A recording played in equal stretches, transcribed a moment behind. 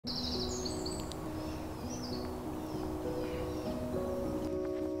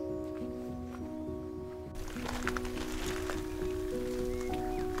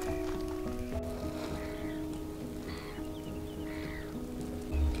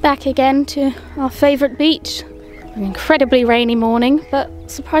Back again to our favourite beach. An incredibly rainy morning, but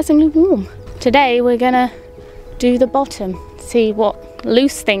surprisingly warm. Today we're gonna do the bottom, see what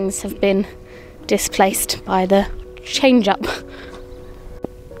loose things have been displaced by the change up.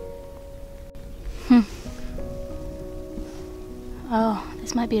 Oh,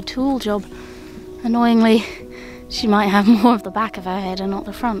 this might be a tool job. Annoyingly, she might have more of the back of her head and not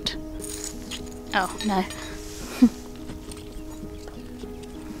the front. Oh, no.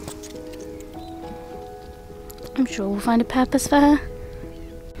 I'm sure we'll find a purpose for her.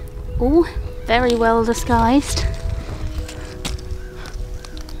 Oh, very well disguised.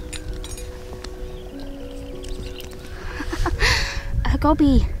 A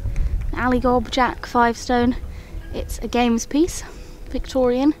gobby. Alleygob Jack 5 stone. It's a games piece,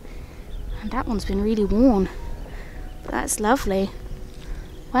 Victorian. And that one's been really worn. That's lovely.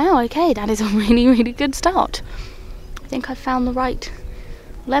 Wow, okay, that is a really, really good start. I think I've found the right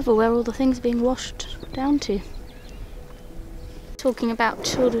level where all the things are being washed down to. Talking about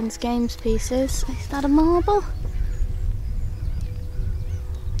children's games pieces, is that a marble?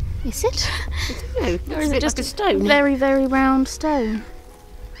 Is it? No, or is it just like a stone? Very, very round stone?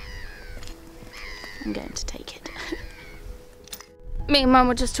 I'm going to take it. Me and Mum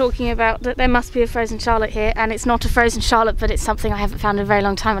were just talking about that there must be a frozen Charlotte here, and it's not a frozen Charlotte, but it's something I haven't found in a very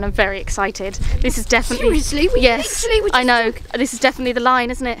long time, and I'm very excited. This is definitely... Seriously? Yes, I know. This is definitely the line,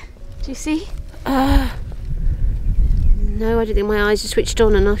 isn't it? Do you see? No, I don't think my eyes are switched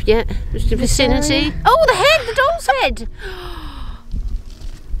on enough yet. Just the vicinity. Oh, the head! The doll's head!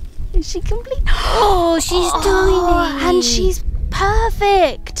 Is she complete? Oh, she's tiny! And she's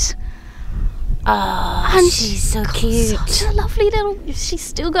perfect! Oh, and she's so cute. Such a lovely little... She's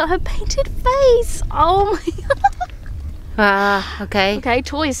still got her painted face. Oh my god. Okay. Okay,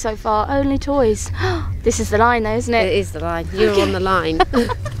 toys so far. Only toys. This is the line though, isn't it? It is the line. You're on the line.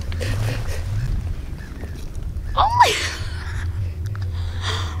 Oh my...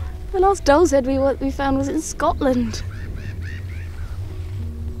 The last doll's head we found was in Scotland.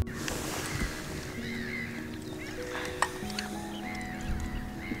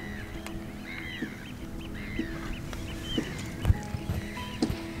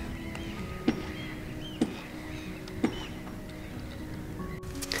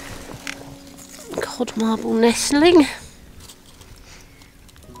 Cod marble nestling.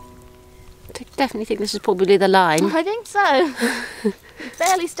 I definitely think this is probably the line. I think so.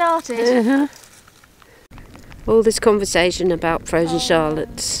 Barely started. All this conversation about frozen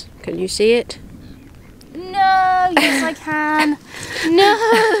Charlottes. Can you see it? No, yes I can.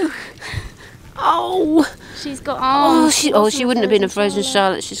 No. Oh. She's got arms. She wouldn't have been a frozen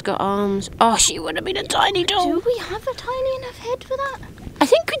Charlotte. She's got arms. Oh, she would have been a tiny doll. Do we have a tiny enough head for that? I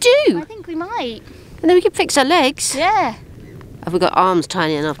think we do. I think we might. And then we could fix her legs. Yeah. Have we got arms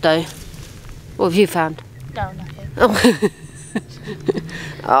tiny enough though? What have you found? No, nothing. Oh.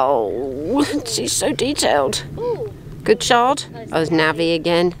 Oh, she's so detailed. Ooh. Good shard. Oh, it's Navi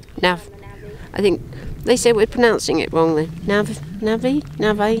again. Nav. I think they say we're pronouncing it wrongly. Navi?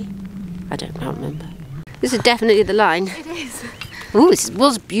 I can't remember. This is definitely the line. It is. Oh, this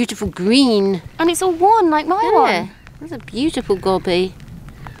was beautiful green. And it's all worn like my one. That's a beautiful gobby.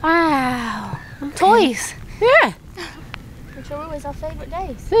 Wow. Okay. Toys. Yeah. Which are always our favourite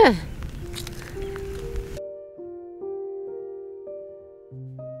days. Yeah.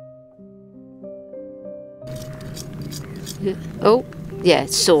 Oh, yeah,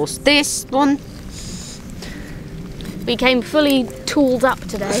 sauce. This one. We came fully tooled up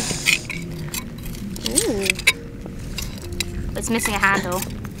today. Ooh. It's missing a handle.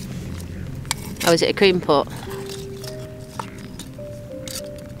 Oh, is it a cream pot?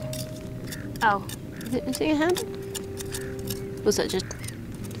 Oh. Is it missing a handle? Was that just...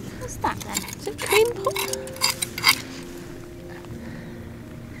 What's that then? Is it a cream pot?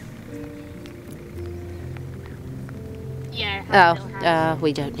 Yeah. Oh,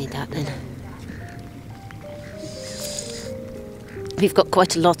 we don't need that then. We've got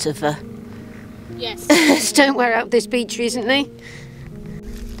quite a lot of Yes. stoneware out this beach recently.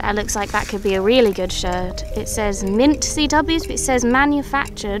 That looks like that could be a really good shirt. It says mint CWs, but it says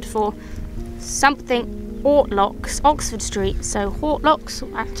manufactured for something Hortlocks, Oxford Street. So Hortlocks,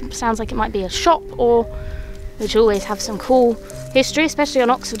 that sounds like it might be a shop, or which always have some cool history, especially on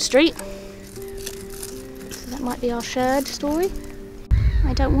Oxford Street. So that might be our shared story.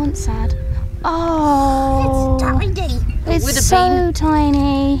 I don't want sad. Oh, It's tiny. It's so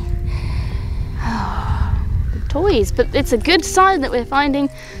tiny. Toys, but it's a good sign that we're finding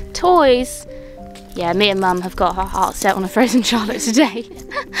toys. Yeah, me and Mum have got our heart set on a frozen Charlotte today.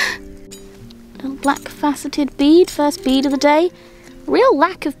 Little black faceted bead, first bead of the day. Real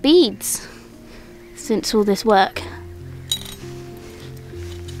lack of beads since all this work.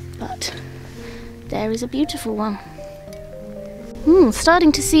 But there is a beautiful one.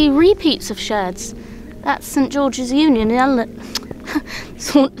 Starting to see repeats of sherds. That's St George's Union in London.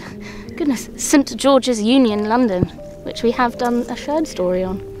 Goodness, St George's Union, London, which we have done a sherd story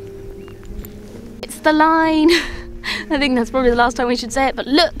on. It's the line. I think that's probably the last time we should say it, but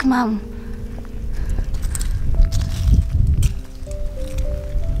look, Mum.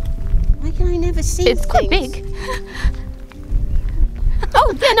 Why can I never see It's quite big.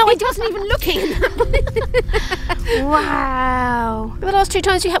 Oh, yeah, no, I wasn't even looking. Wow. The last 2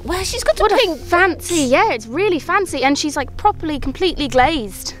 times we have, well, she's got the What pink. a fancy, yeah, it's really fancy, and she's like properly, completely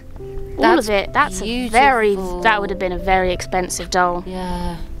glazed. All of it. That's beautiful. that would have been a very expensive doll.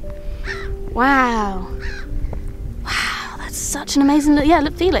 Yeah. Wow. Wow, that's such an amazing look. Yeah,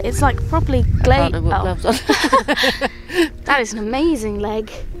 look, feel it. It's like properly glazed. That is an amazing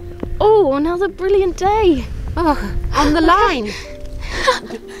leg. Oh, another brilliant day. Oh, on the line.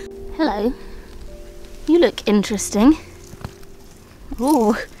 Hello. You look interesting.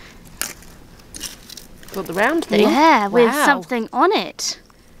 Oh. Got the round thing. Yeah, with Wow. something on it.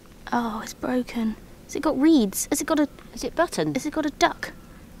 Oh, it's broken. Has it got reeds? Has it got a button? Has it got a duck?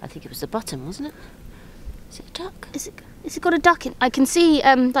 I think it was the button, wasn't it? Is it a duck? Is it got a duck in? I can see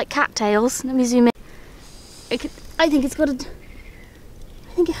like cattails. Let me zoom in. I think it's got a.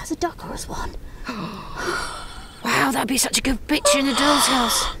 I think it has a duck or a swan. Wow, that'd be such a good picture in a doll's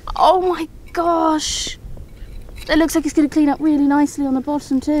house. Oh my gosh! It looks like it's going to clean up really nicely on the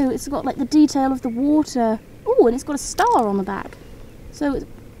bottom too. It's got like the detail of the water. Oh, and it's got a star on the back. So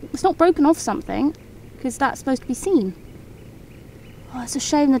it's not broken off something, because that's supposed to be seen. Oh, it's a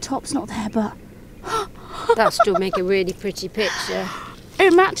shame the top's not there, but That'll still make a really pretty picture.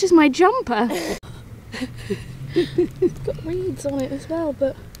 it matches my jumper. It's got reeds on it as well,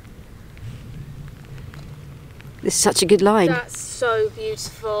 but This is such a good line. that's so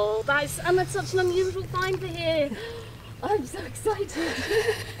beautiful. And that's such an unusual find for here. I'm so excited.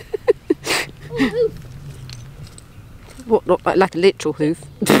 Oh, What, not like a literal hoof?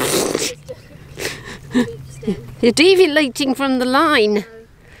 You're deviating from the line.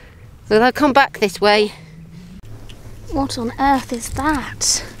 So they'll come back this way. what on earth is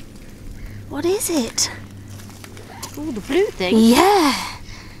that? What is it? Oh, the blue thing. Yeah.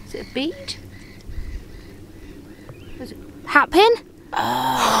 Is it a bead? Hat pin?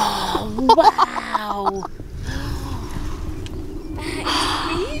 Oh, wow.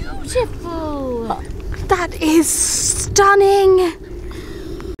 That is beautiful. That is stunning.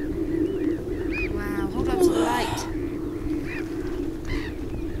 Wow, hold on to the light.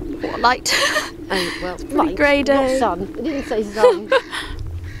 What light? Oh, well, Pretty grey day. Not sun. It didn't say sun.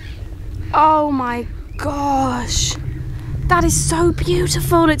 Oh my gosh. That is so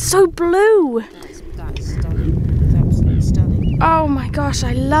beautiful. It's so blue. That's stunning. It's absolutely stunning. Oh my gosh,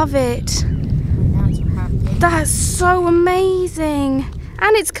 I love it. That's what happened. That's so amazing.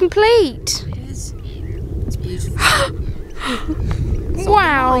 And it's complete. It is. It's beautiful.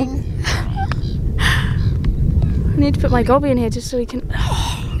 Wow. I need to put my gobby in here just so we can.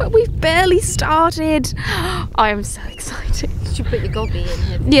 But we've barely started. I am so excited. You should put your gobby in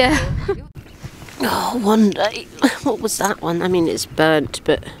here. Yeah. Oh, one day. What was that one? I mean, it's burnt,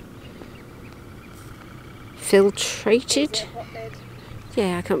 but filtrated.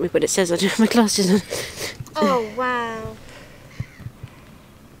 Yeah, I can't read what it says. I don't have my glasses on. Oh wow.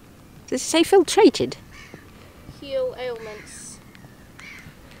 Does it say filtrated? Heal ailments.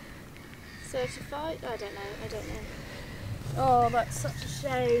 Certified? I don't know. Oh, that's such a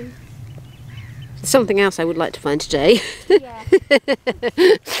shame. Something else I would like to find today. Yeah.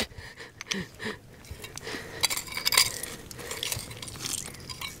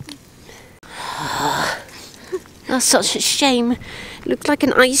 That's such a shame. It looks like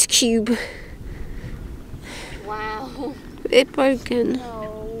an ice cube. Wow. It's broken.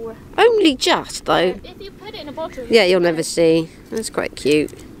 No. Only just, though. If you put it in a bottle. Yeah, you'll never see. That's quite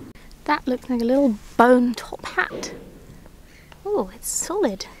cute. That looks like a little bone top hat. Oh, it's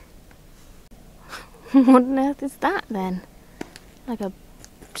solid. What on earth is that then? Like a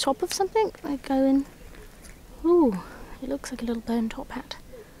top of something? Like going. Ooh, it looks like a little bone top hat.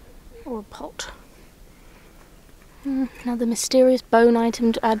 Or a pot. Another mysterious bone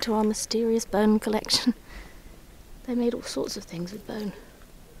item to add to our mysterious bone collection. They made all sorts of things with bone.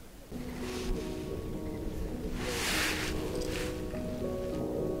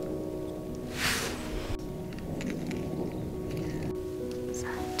 Is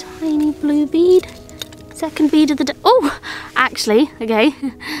that a tiny blue bead? Second bead of the day. Oh, actually, okay.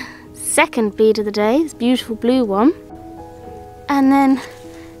 Second bead of the day, this beautiful blue one. And then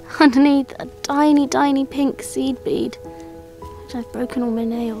underneath a tiny, tiny pink seed bead, which I've broken all my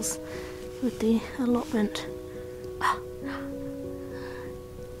nails with the allotment.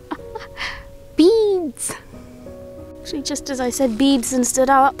 Beads! Actually, just as I said beads and stood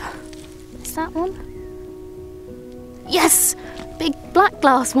up. Is that one? Yes! Big black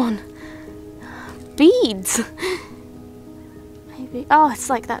glass one. Beads! Maybe. Oh, it's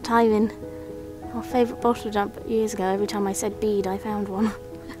like that time in our favourite bottle dump years ago. Every time I said bead, I found one.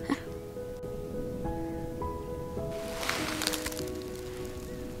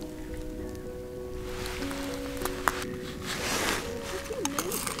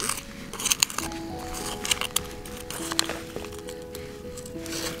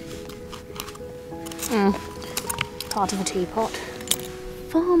 Part of a teapot.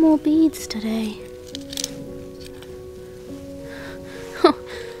 Far more beads today. Oh,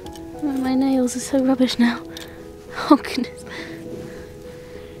 my nails are so rubbish now. Oh goodness.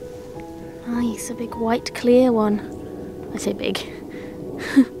 Nice, a big white clear one. I say big.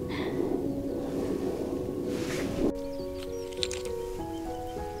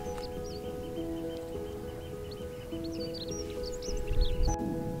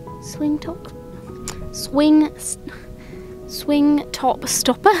 Swing top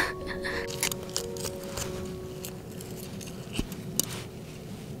stopper.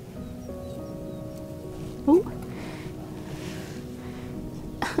 Oh.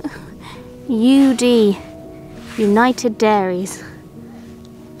 UD, United Dairies.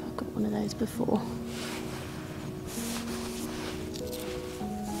 I've got one of those before.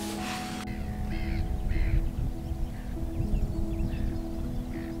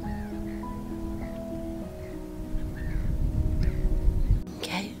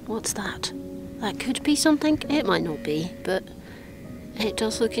 What's that? That could be something. It might not be, but it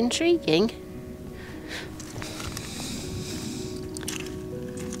does look intriguing.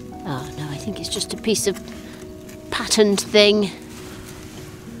 Oh no, I think it's just a piece of patterned thing.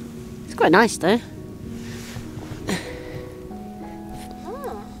 It's quite nice though.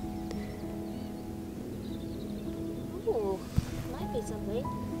 Oh. Ooh, might be something.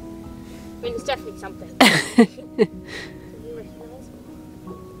 I mean, it's definitely something.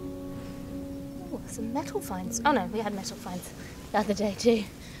 Some metal finds. Oh no, we had metal finds the other day too.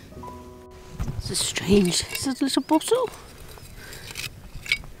 This is strange. Is that a little bottle?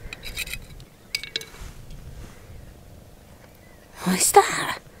 What is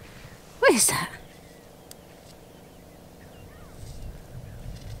that? What is that?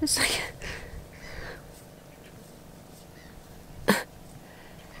 It's like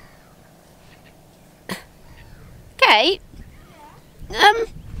Kate?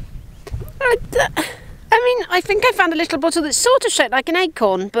 I mean, I think I found a little bottle that's sort of shaped like an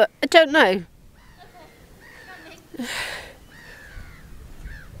acorn, but I don't know.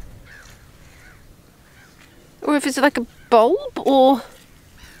 Or if it's like a bulb, or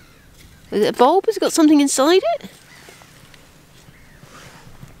is it a bulb? Has it got something inside it?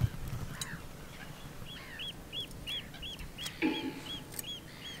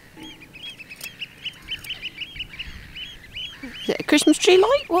 Is it a Christmas tree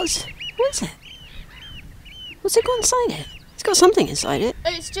light? What is it? What's it got inside it? It's got something inside it.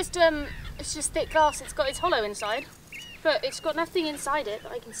 It's just thick glass. It's hollow inside, but it's got nothing inside it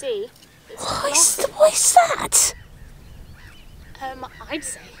that I can see. What is that? I'd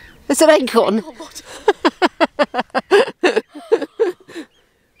say it's an acorn.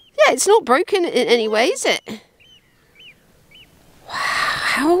 Yeah, it's not broken in any way, is it? Wow,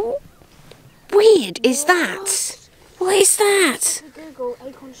 how weird is that? What is that? Google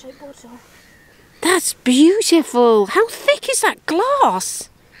acorn-shaped bottle. That's beautiful. How thick is that glass?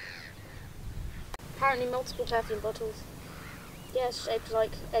 Apparently multiple perfume bottles. Yeah, shaped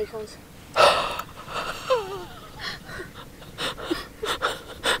like acorns.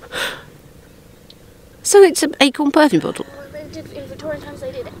 So it's an acorn perfume bottle? They did, in Victorian times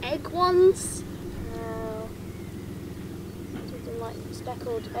they did egg ones. Something like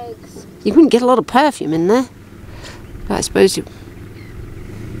speckled eggs. You wouldn't get a lot of perfume in there. But I suppose you...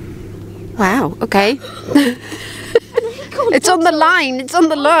 Wow, okay. It's on the line, it's on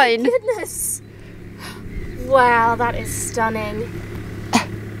the line. Oh my goodness. Wow, that is stunning.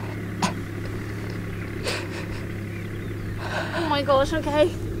 Oh my gosh,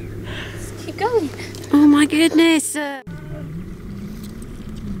 okay. Let's keep going. Oh my goodness.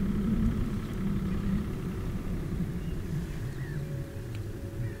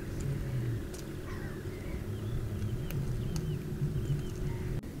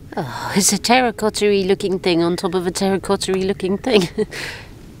 Oh, it's a terracotta-y looking thing on top of a terracotta-y looking thing.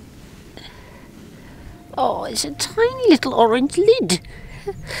 Oh, it's a tiny little orange lid.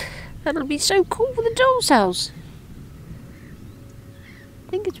 That'll be so cool for the doll's house.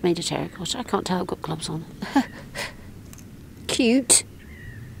 I think it's made of terracotta. I can't tell, I've got gloves on. Cute.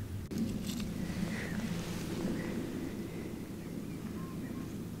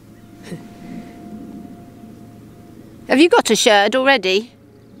 Have you got a shirt already?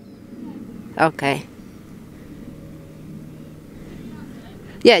 Okay.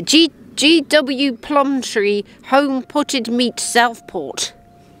 Yeah, GW Plumtree Home Potted Meat Southport.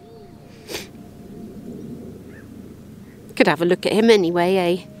 Could have a look at him anyway,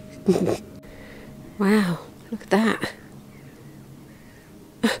 eh? Wow, look at that.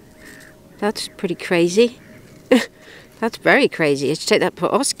 That's pretty crazy. That's very crazy. I should take that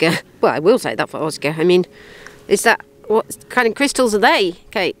for Oscar. Well, I will take that for Oscar. I mean, is that, what kind of crystals are they,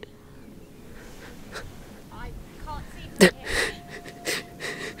 Kate? I can't see from here.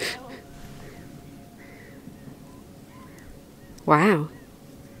 Wow.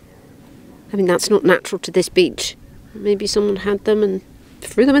 I mean, that's not natural to this beach. Maybe someone had them and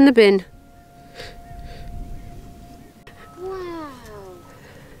threw them in the bin. Wow.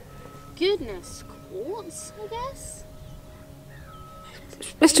 Goodness, quartz, I guess?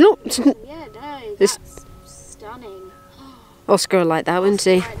 It's not. Yeah, no, that's stunning. Oscar will like that, wouldn't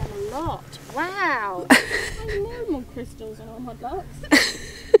he? I like them a lot. Wow. I know more crystals on our mudlarks.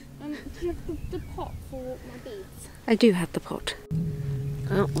 Do you have the pot for my beads? I do have the pot.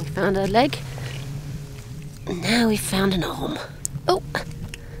 Oh, we found a leg. And now we've found an arm. Oh,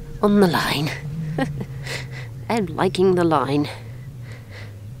 on the line. I'm liking the line.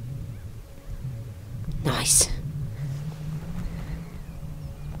 Nice.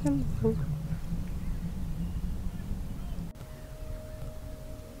 Hello.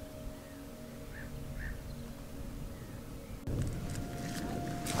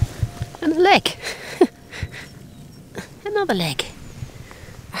 And a leg. Another leg.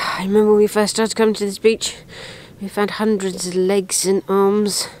 I remember when we first started coming to this beach, we found hundreds of legs and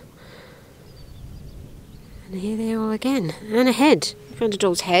arms. And here they are again. And a head. We found a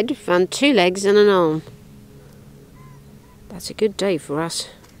dog's head, we found 2 legs and an arm. That's a good day for us.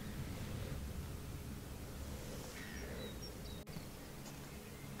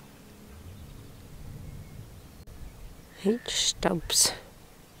 H. Stubbs.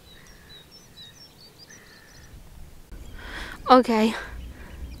 Okay,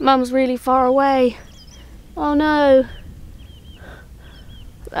 Mum's really far away. Oh no.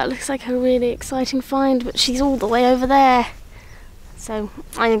 That looks like a really exciting find, but she's all the way over there. So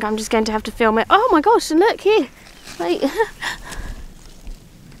I think I'm just going to have to film it. Oh my gosh, and look here. Wait.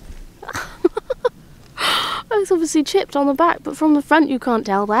 It's obviously chipped on the back, but from the front you can't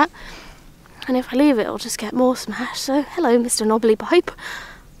tell that. And if I leave it, it'll just get more smashed. So hello, Mr. Knobbly Pipe.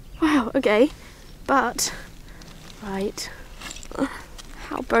 Wow, okay. But, right.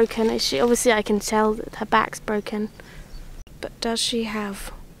 How broken is she? Obviously I can tell that her back's broken. But does she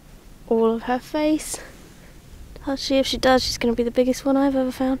have all of her face? Does she? If she does, she's going to be the biggest one I've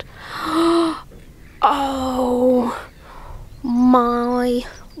ever found. Oh my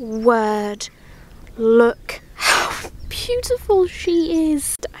word. Look how beautiful she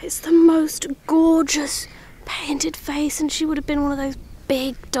is. It's the most gorgeous painted face, and she would have been one of those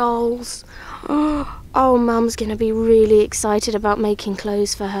big dolls. Oh, Mum's gonna be really excited about making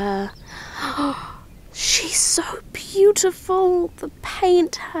clothes for her. She's so beautiful. The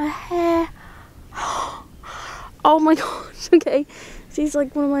paint, her hair. Oh my gosh, okay. She's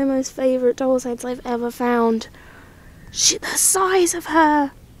like one of my most favourite doll's heads I've ever found. The size of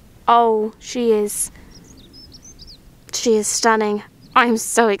her. Oh, she is stunning. I'm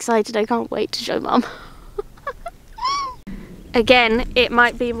so excited. I can't wait to show Mum. Again, it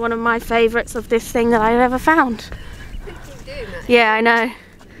might be one of my favourites of this thing that I've ever found. Yeah, I know.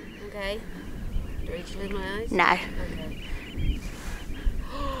 Okay. Do I close my eyes? No. Okay.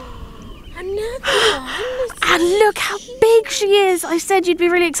 Another one. And look how big she is. I said you'd be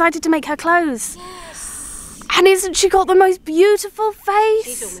really excited to make her clothes. Yes. And isn't she got the most beautiful face?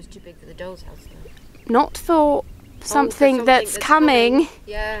 She's almost too big for the doll's house though. Not for something that's coming.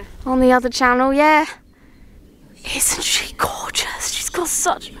 Yeah. On the other channel, yeah. Isn't she gorgeous? She's got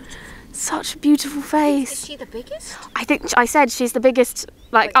such a beautiful face. Is she the biggest? I said she's the biggest,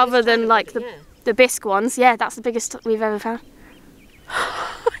 like other than like yeah. the bisque ones. Yeah, that's the biggest we've ever found.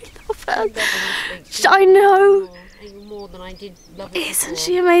 I love her. I know. Even more than I did love her. Isn't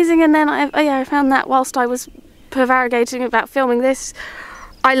she amazing? And then I found that whilst I was prevaricating about filming this.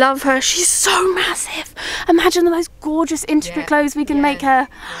 I love her. She's so massive. Imagine the most gorgeous intricate clothes we can make her.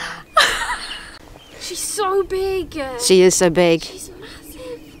 Yeah. She's so big. She is so big. She's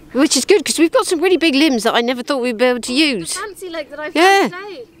massive. Which is good, because we've got some really big limbs that I never thought we'd be able to use. The fancy leg that I found Yeah.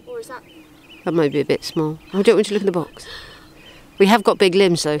 today. Or is that... That might be a bit small. I don't want you to look in the box. We have got big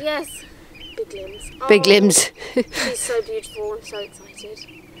limbs, though. Yes. Big limbs. Big limbs. She's so beautiful. I'm so excited.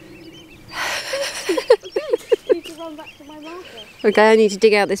 Okay, I need to run back to my marker. Okay, I need to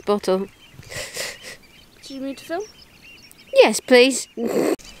dig out this bottle. Do you need to film? Yes, please.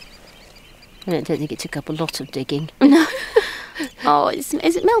 I don't think it took up a lot of digging. No. Oh, is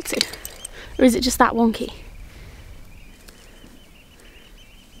it melted? Or is it just that wonky?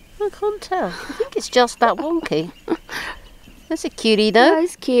 I can't tell. I think it's just that wonky. That's a cutie, though.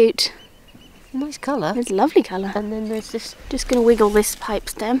 That's cute. Nice colour. It's a lovely colour. And then there's this... Just going to wiggle this pipe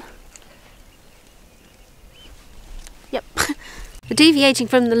stem. Yep. We're deviating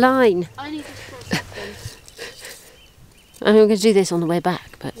from the line. I need to cross that then. I'm going to do this on the way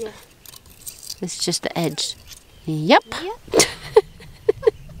back, but Yeah. it's just the edge. Yep. Yep.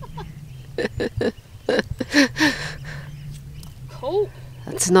 Cool.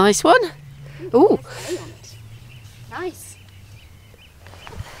 That's a nice one. Ooh. Play on it. Nice.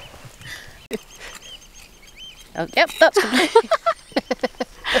 Oh, yep, that's complete.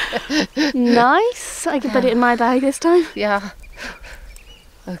 Nice. I can put it in my bag this time. Yeah.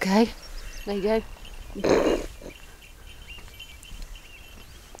 Okay. There you go.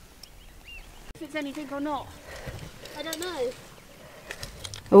 If it's anything or not. I don't know.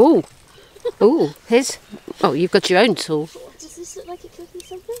 Ooh. Ooh. Here's... Oh, you've got your own tool. Does this look like it could be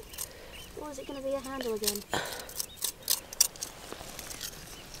something? Or is it going to be a handle again?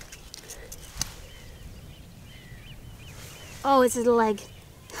 Oh, it's a leg.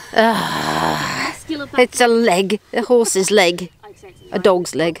 Muscular back. It's a leg. A horse's leg. I'd say it's A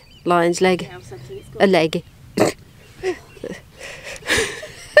dog's leg. Lion's leg. Yeah, or something. It's got A leg.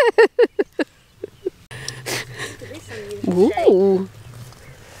 this unusual shape. Ooh.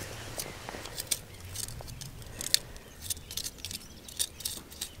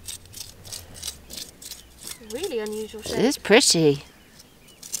 Really unusual shape. It's pretty.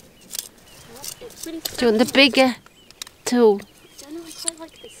 It's pretty Do you want the bigger tool? I don't know, I quite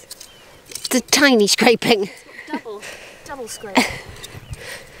like this. The tiny scraping. It's got double scrape.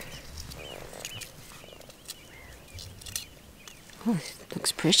 Oh, it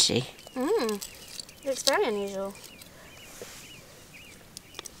looks pretty. Looks very unusual.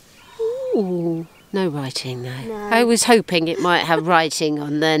 Ooh. No writing though. No. I was hoping it might have writing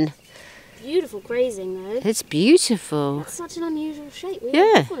on then. Beautiful grazing though. It's beautiful. It's such an unusual shape. We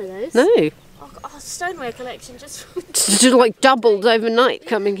Yeah. have one of those. No. Our stoneware collection just... It's just like doubled overnight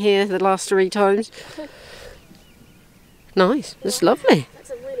coming here the last 3 times. Nice. It's lovely.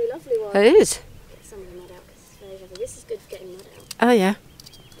 That's a really lovely one. It is. Get some of the mud out because it's very heavy. This is good for getting mud out. Oh yeah.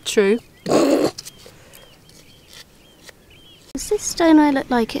 True. Does this stoneware look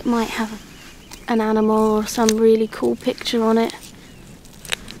like it might have an animal or some really cool picture on it?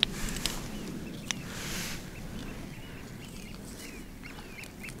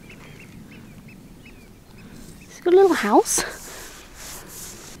 It's got a little house.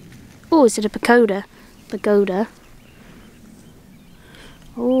 Oh, is it a pagoda? Pagoda.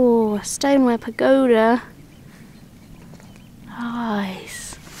 Oh, a stoneware pagoda. Nice.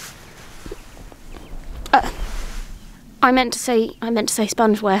 I meant to say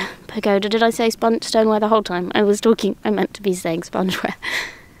spongeware pagoda. Did I say stoneware the whole time? I meant to be saying spongeware.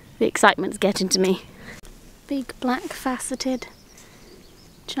 The excitement's getting to me. Big black faceted,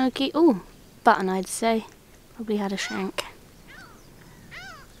 chunky. Oh, button I'd say. Probably had a shank.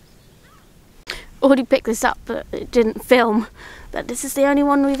 Already picked this up, but it didn't film. But this is the only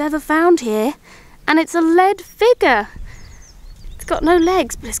one we've ever found here, and it's a lead figure. It's got no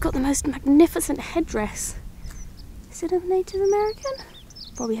legs, but it's got the most magnificent headdress. Is it a Native American?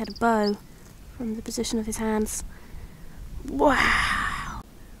 Probably had a bow from the position of his hands. Wow.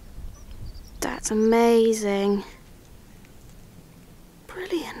 That's amazing.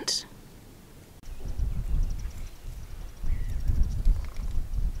 Brilliant.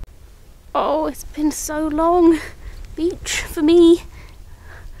 Oh, it's been so long. Beach for me.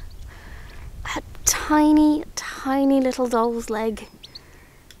 A tiny, tiny little doll's leg.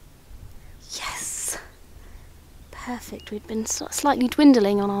 Yes. Perfect. We'd been slightly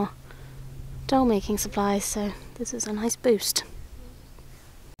dwindling on our doll making supplies, so this is a nice boost.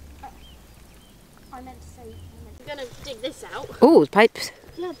 I meant to say, I'm going to dig this out. Oh, pipes.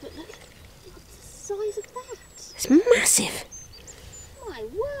 Yeah, but look at the size of that. It's massive. My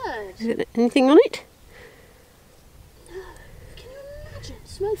word. Is there anything on it? No. Can you imagine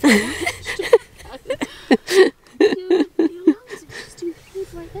smoking your lungs are just too big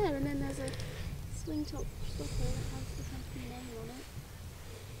right there, and then there's a swing top stopper that has the company name on it.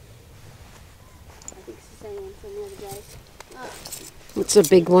 It's a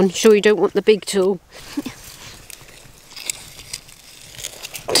big one. Sure you don't want the big tool?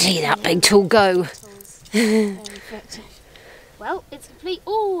 See that big tool go. Well, it's complete.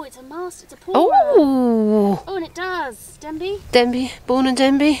 Oh, it's a mast. It's a paw. Oh! Oh, and it does. Denby. Denby, Born and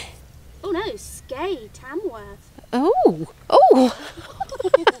Denby. Oh no, Skay, Tamworth. Oh! Oh!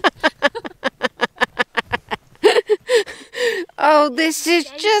 Oh, this is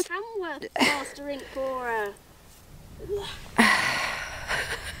Skay, just... Tamworth, master ink pourer.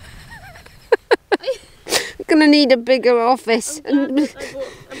 I'm gonna need a bigger office. I bought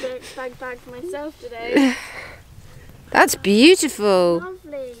a big bag for myself today. That's beautiful.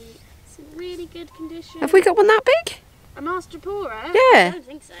 Lovely. It's in really good condition. Have we got one that big? A master pourer? Yeah. I don't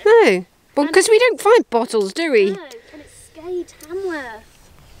think so. No. Well, because we don't find bottles, do we? No, and it's Skay, Tamworth.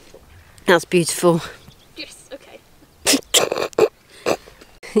 That's beautiful. Yes, okay.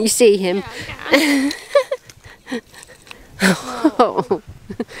 You see him? Yeah, I can. Oh.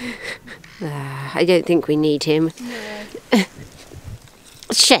 I don't think we need him. No.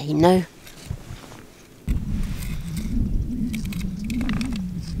 Shame, though.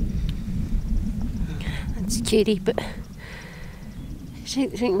 That's a cutie, but I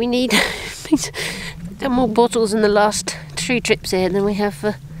don't think we need. We've done more bottles in the last 3 trips here than we have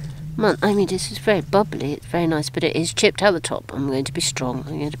for month. I mean, this is very bubbly. It's very nice, but it is chipped out the top. I'm going to be strong.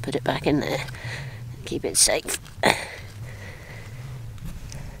 I'm going to put it back in there. Keep it safe.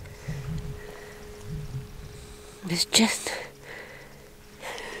 It's just,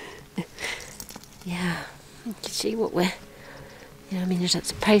 yeah, you can see what we're, you know, I mean,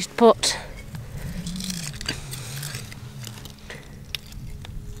 that's a paste pot.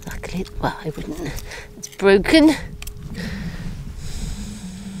 Luckily, well, I wouldn't, it's broken.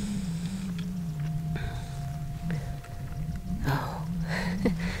 Oh, I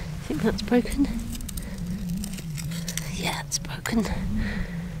think that's broken. Yeah, it's broken.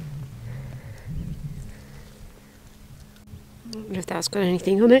 I don't know if that's got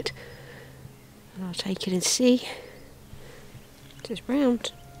anything on it. I'll take it and see. It's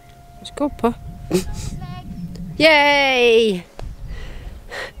round. It's copper. Yay!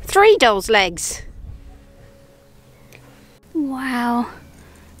 3 doll's legs. Wow,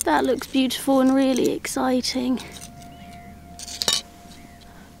 that looks beautiful and really exciting.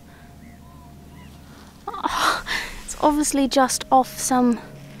 Oh, it's obviously just off some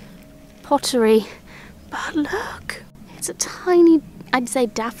pottery, but look. It's a tiny, I'd say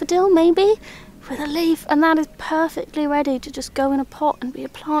daffodil maybe, with a leaf, and that is perfectly ready to just go in a pot and be a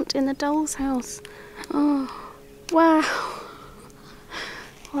plant in the doll's house. Oh, wow.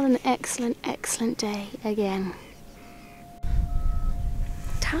 What an excellent, excellent day again.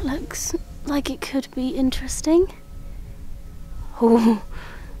 That looks like it could be interesting. Oh,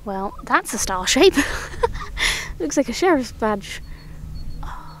 well, that's a star shape. Looks like a sheriff's badge.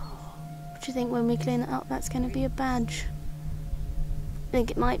 Do you think when we clean it up that's going to be a badge? I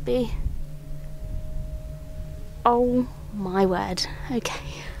think it might be. Oh my word. Okay.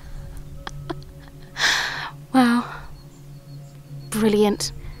 Wow.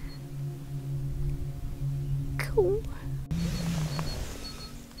 Brilliant. Cool.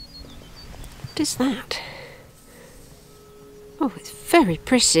 What is that? Oh, it's very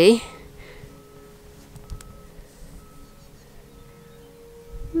pretty.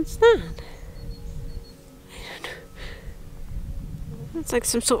 What's that? It's like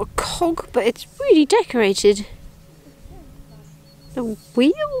some sort of cog, but it's really decorated. The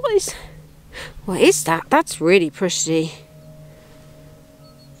wheel? What is that? That's really pretty.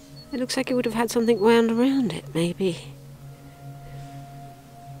 It looks like it would have had something wound around it, maybe.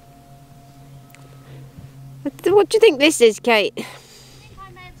 What do you think this is, Kate? I think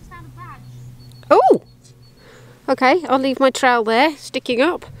I may have just found a badge. Oh! Okay, I'll leave my trowel there, sticking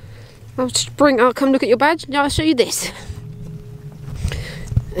up. I'll come look at your badge and I'll show you this.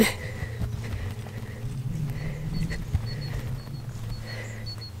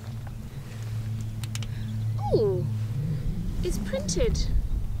 Oh, it's printed.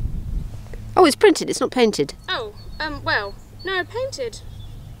 Oh, it's printed, it's not painted. Oh, well, no, painted.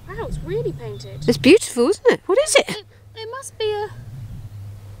 Wow, it's really painted. It's beautiful, isn't it? What is it? It must be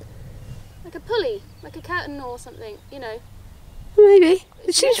like a pulley, like a curtain or something, you know. Maybe.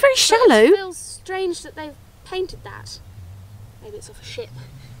 It seems very shallow. It feels strange that they've painted that. Maybe it's off a ship.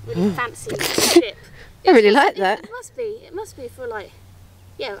 Really fancy ship. I really like that. It must be for like,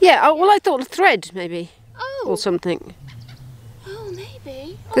 yeah. Yeah, oh, well, I thought a thread, maybe. Oh. Or something. Oh,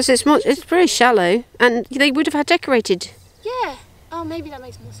 maybe. Because it's very shallow, and they would have had decorated. Yeah. Oh, maybe that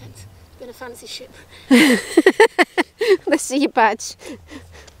makes more sense. Been a fancy ship. Let's see your badge.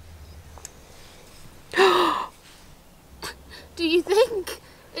 Do Do you think?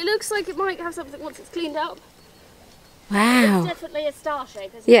 It looks like it might have something once it's cleaned up. Wow. It's definitely a star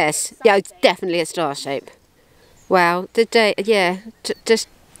shape, isn't it? Yes, yeah, it's definitely a star shape. Wow, the day, yeah, just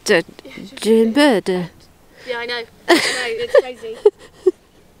bird. Yeah, I know. It's crazy.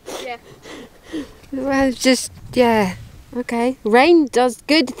 Yeah. Well, it's just, yeah, okay. Rain does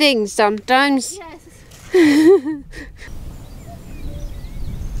good things sometimes. Yes.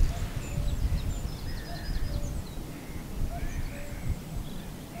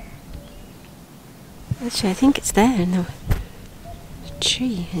 Actually, I think it's there in the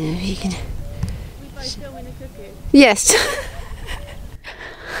tree. You can. We both filming a cuckoo. Yes.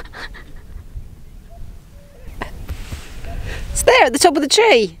 It's there at the top of the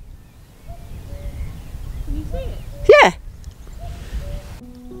tree. Can you see it? Yeah.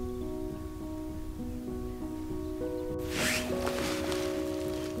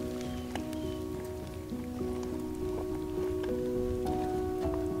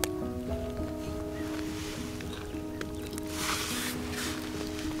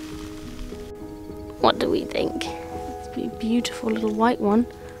 What do we think? It's a beautiful little white one.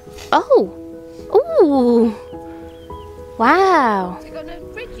 Oh! Ooh! Wow! Has it got no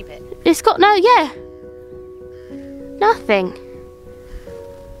fridgy bit? It's got no, yeah. Nothing.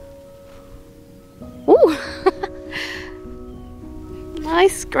 Ooh!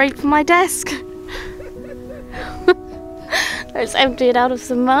 Nice scrape for my desk. Let's empty it out of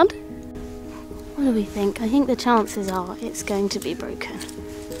some mud. What do we think? I think the chances are it's going to be broken.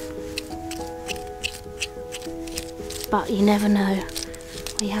 But you never know.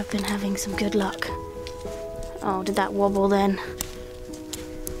 We have been having some good luck. Oh, did that wobble then?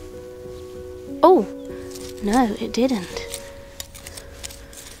 Oh, no, it didn't.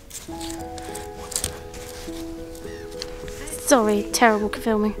 Sorry, terrible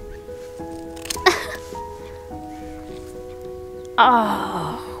filming.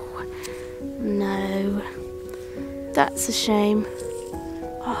 Oh, no. That's a shame.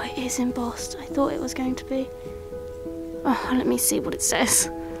 Oh, it is embossed. I thought it was going to be. Oh, let me see what it says.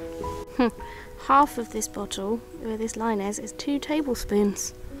 Half of this bottle, where this line is 2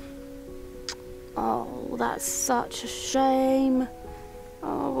 tablespoons. Oh, that's such a shame.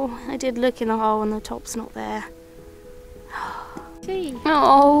 Oh, I did look in the hole and the top's not there. See?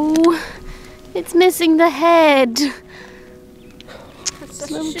 Oh, it's missing the head.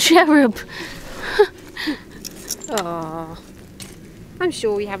 That's Little cherub. Oh, I'm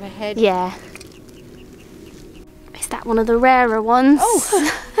sure we have a head. Yeah. Is that one of the rarer ones? Oh,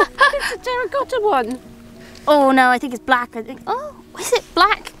 it's a terracotta one. Oh no, I think it's black. I think. Oh, is it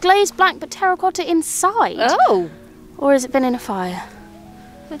black? Glazed black, but terracotta inside? Oh, Or has it been in a fire?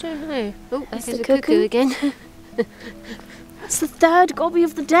 I don't know. Oh, That's there's the a cuckoo again. That's the 3rd gobby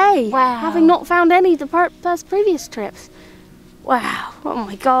of the day. Wow. Having not found any the first previous trips. Wow. Oh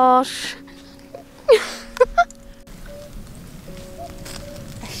my gosh.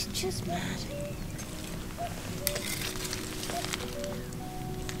 It's just mad.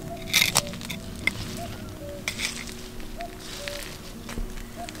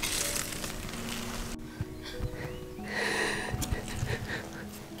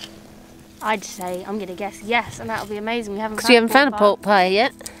 I'd say, I'm going to guess yes, and that'll be amazing. We haven't Because we haven't found a pork pie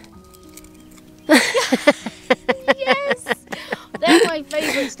yet. Yes! They're my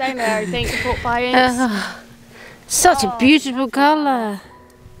favourites down there, I think, the pork pies. Such a beautiful colour.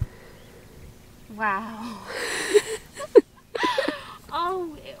 Wow.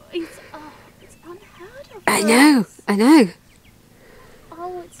 It's unheard of. I know, I know.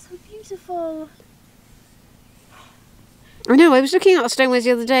 Oh, it's so beautiful. I know, I was looking at our stonewares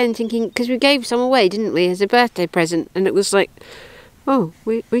the other day and thinking, because we gave some away, didn't we, as a birthday present, and it was like, oh,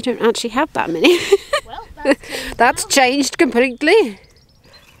 we don't actually have that many. Well, That's changed completely.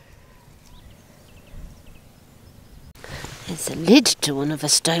 There's a lid to one of a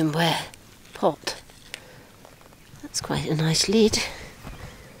stoneware pot. That's quite a nice lid.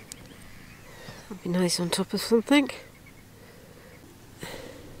 That'd be nice on top of something.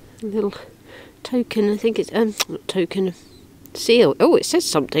 A little token, I think it's not token, seal. Oh, it says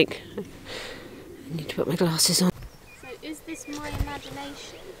something. I need to put my glasses on. So is this my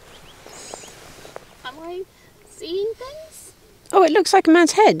imagination? Am I seeing things? Oh, it looks like a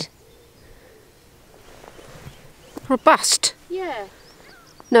man's head. Or a bust. Yeah.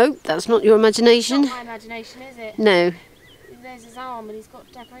 No, that's not your imagination. Not my imagination, is it? No. There's his arm and he's got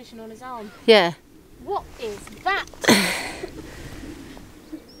decoration on his arm. Yeah. What is that?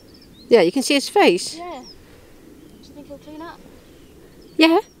 Yeah, you can see his face. Yeah. Do you think he'll clean up?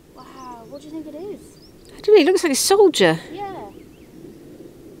 Yeah. Wow, what do you think it is? I don't know, he looks like a soldier. Yeah.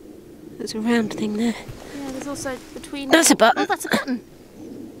 There's a round thing there. Yeah, there's also between... That's a button. Oh, that's a button.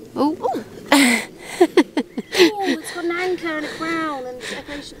 Oh. Oh, it's got an anchor and a crown and a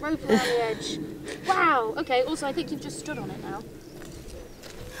rope around the edge. Wow. Okay, also I think you've just stood on it now.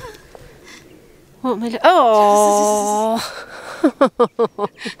 What am I doing? Oh.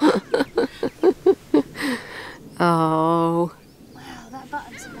 Oh. Wow, that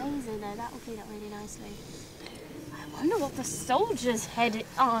button's amazing though. That will clean up really nicely. I wonder what the soldier's head is.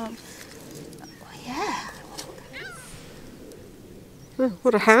 Oh, yeah.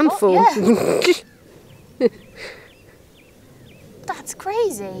 What a handful. Oh, yeah. That's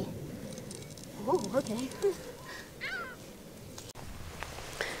crazy. Oh, okay.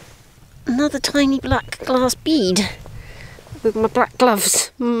 Another tiny black glass bead with my black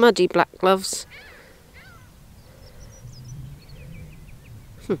gloves, muddy black gloves.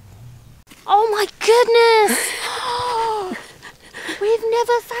 Oh my goodness! We've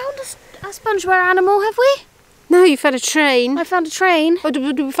never found a sponge wear animal, have we? No, you found a train. I found a train. Oh,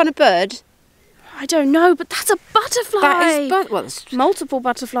 did we find a bird? I don't know, but that's a butterfly. That is multiple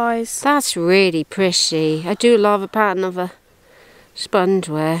butterflies. That's really pretty. I do love a pattern of a sponge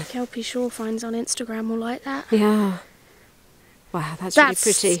wear. Kelpie Shore Finds on Instagram will like that. Yeah. Wow, that's really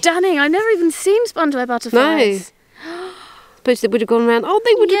pretty. Stunning. I've never even seen sponge wear butterflies. No. Suppose they would have gone around. Oh,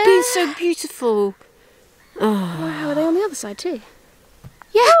 they would have been so beautiful. Oh. Wow, are they on the other side too?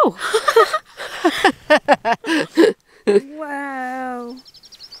 Yeah. Oh. Wow.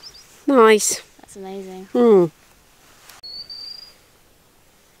 Nice. That's amazing. Hmm.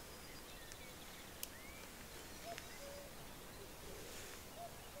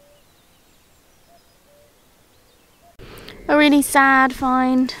 A really sad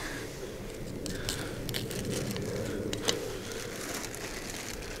find.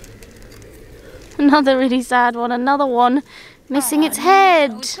 Another really sad one. Another one missing its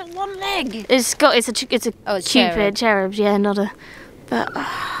head. It's got one leg. It's a Cupid, cherub. Yeah, not a. But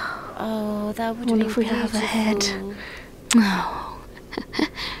oh, that would I wonder be if we have a head. Oh.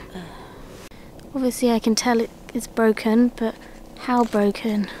 Obviously, I can tell it's broken, but how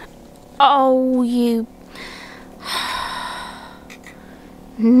broken? Oh, you.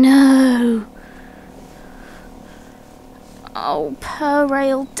 No. Oh, per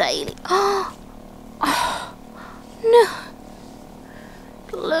rail daily. Oh, no.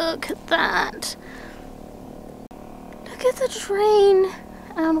 Look at that. Look at the train.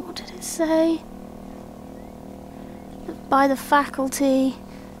 And what did it say? By the faculty.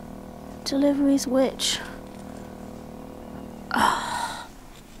 Deliveries which? Oh,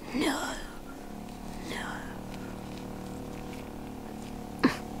 no.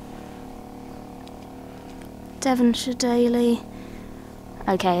 Devonshire Daily.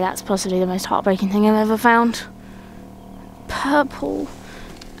 Okay, that's possibly the most heartbreaking thing I've ever found. Purple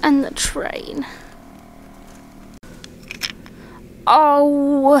and the train.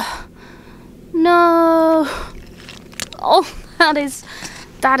 Oh no! Oh, that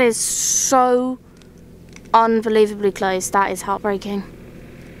is so unbelievably close. That is heartbreaking.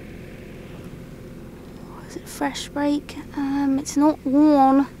 Was it fresh break? It's not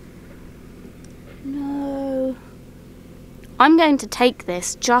worn. No. I'm going to take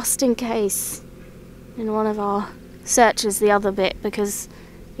this just in case in one of our searches the other bit because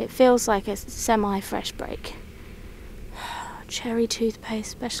it feels like a semi-fresh break. Cherry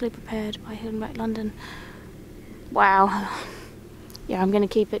toothpaste, specially prepared by Hillenbeck London. Wow. Yeah, I'm going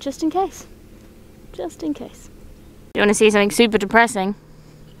to keep it just in case. Just in case. Do you want to see something super depressing?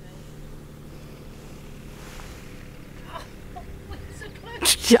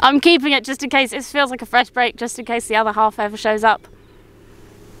 I'm keeping it just in case. It feels like a fresh break, just in case the other half ever shows up.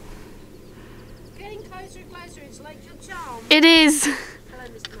 It's getting closer and closer. It's like your charm. It is. Hello,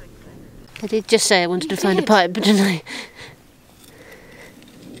 Mr. I did just say I wanted to find a pipe, but didn't I?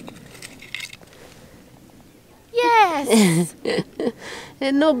 Yes.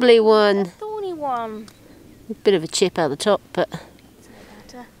 A knobbly one. Thorny one. A bit of a chip out the top, but.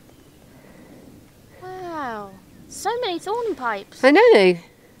 Wow. So many thorny pipes. I know.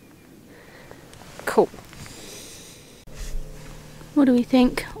 Cool. What do we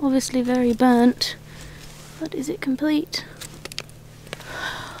think? Obviously very burnt, but is it complete?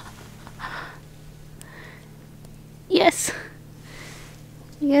 Yes.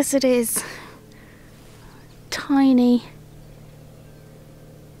 Yes, it is. Tiny.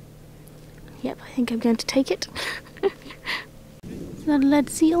 Yep, I think I'm going to take it. Is that a lead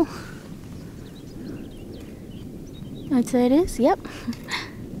seal? I'd say it is, yep.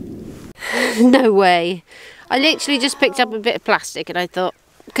 No way. I literally just picked up a bit of plastic and I thought,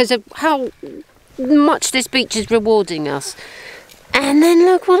 because of how much this beach is rewarding us. And then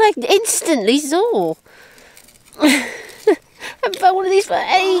look what I instantly saw. I haven't found one of these for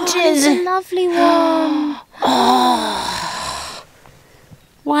ages. It's a lovely one. Oh,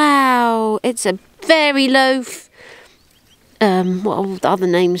 wow, it's a fairy loaf. What are the other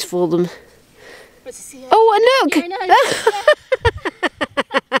names for them? Oh, and look! Yeah, I know.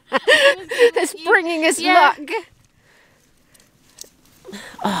 It's bringing us luck.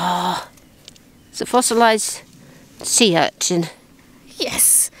 Oh, it's a fossilised sea urchin.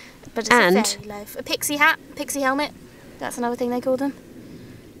 Yes, but it's a fairy loaf. A pixie hat, pixie helmet. That's another thing they call them.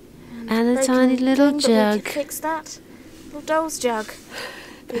 And a tiny little jug. We could fix that. Little doll's jug.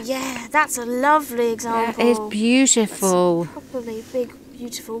 But yeah, that's a lovely example. That is beautiful. That's a properly big,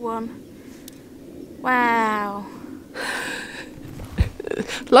 beautiful one. Wow.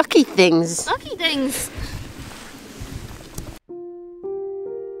 Lucky things. Lucky things.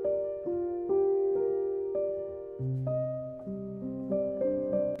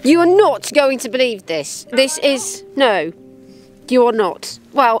 You are not going to believe this. This is no. You are not.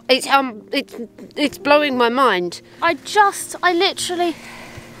 Well, it's blowing my mind. I literally.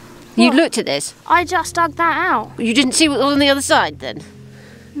 You What? looked at this. I just dug that out. You didn't see what was on the other side then?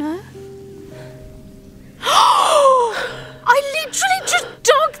 No. I literally just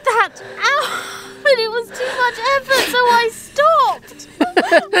dug that out, and it was too much effort, so I stopped.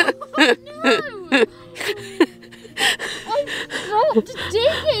 Oh, no. I stopped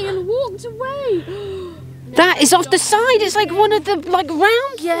digging and walked away. That is off the side. It's like one of the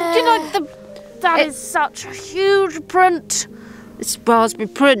round. Yeah. Do you know That is such a huge print. It's raspberry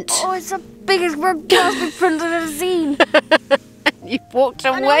print. Oh, it's the biggest raspberry print I've ever seen. You walked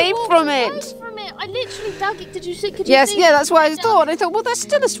away from it. I literally dug it. Did you see? Could you Yes, see? yeah, that's what I thought. I thought, well, that's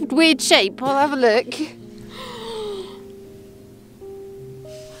still a weird shape. I'll have a look.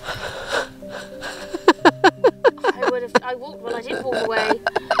 I walked. Well, I did walk away.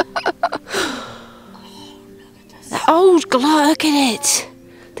 Oh, look at it.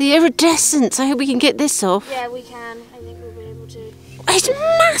 The iridescence. I hope we can get this off. Yeah, we can. I think we'll be able to. It's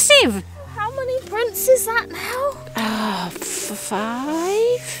massive. How many prints is that now?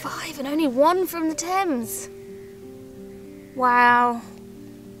 5. 5, and only 1 from the Thames. Wow.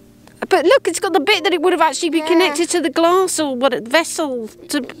 But look, it's got the bit that it would have actually been Yeah. connected to the glass or what vessel.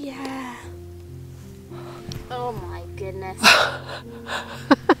 Yeah. Oh my goodness.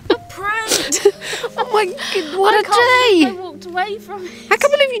 A print. Oh my god, what I a can't day! believe I walked away from it. I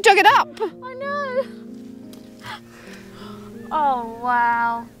can't believe you dug it up. I know. Oh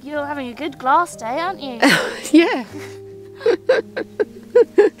wow. You're having a good glass day, aren't you? Yeah.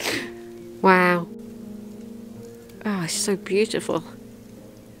 Wow. Oh, it's so beautiful.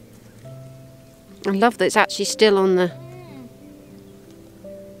 I love that it's actually still on the...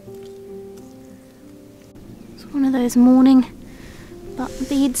 It's one of those morning button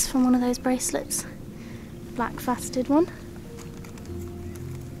beads from one of those bracelets. Black faceted one.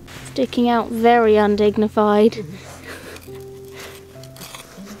 Sticking out very undignified.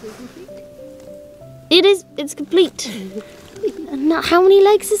 It is, it's complete. And now, how many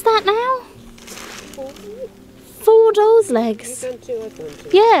legs is that now? 4 doll's legs. I've done 2.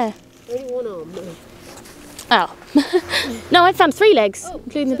 Yeah. Only 1 arm. Oh. No, I found 3 legs,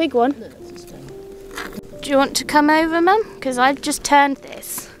 including the big one. Do you want to come over, Mum? Because I've just turned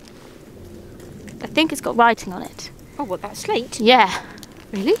this. I think it's got writing on it. Oh, what, that slate? Yeah.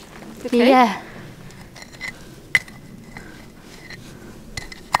 Really? Okay. Yeah.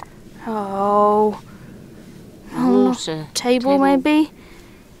 Oh. Water. Table maybe?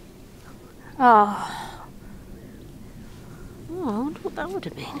 Oh. Oh, I wonder what that would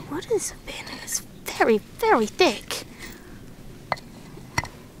have been. What has it been? It's very, very thick.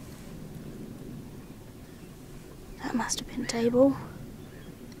 That must have been a table.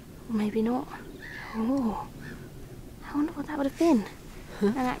 Or maybe not. Oh. I wonder what that would have been.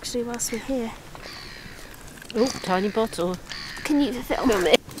 And actually, whilst we're here, Oh, tiny bottle. can you film Film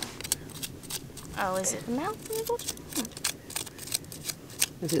it? it. Oh, is it the mouth of the bottle?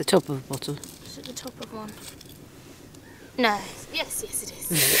 Is it the top of the bottle? Is it the top of one? No. Yes, it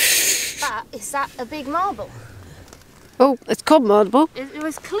is. But is that a big marble? Oh, it's cod marble. It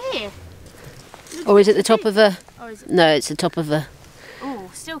was clear. Or is it the top of a... Or is it? No, it's the top of a...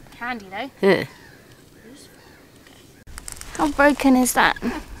 Oh, still handy though. Yeah. How broken is that?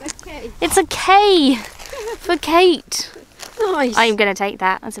 Okay. It's a K for Kate. Nice. I'm going to take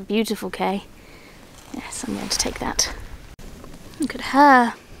that. That's a beautiful K. Yes, I'm going to take that. Look at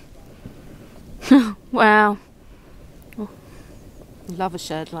her. Wow. Love a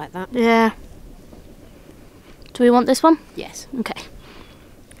shirt like that. Yeah. Do we want this one? Yes. Okay.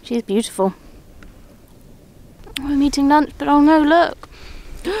 She's beautiful. I'm eating lunch, but oh no, look.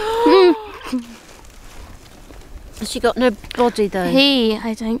 Has she got no body though?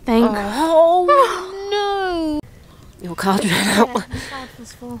 I don't think. Oh no! Your card ran out. Yeah, the card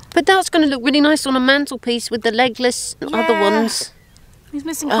was full. But that's going to look really nice on a mantelpiece with the legless other ones. He's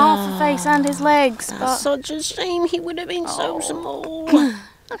missing half the face and his legs. That's But such a shame. He would have been so small. I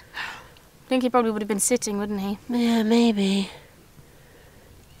think he probably would have been sitting, wouldn't he? Yeah, maybe.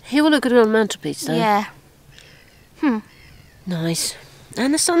 He will look good on a mantelpiece though. Yeah. Nice.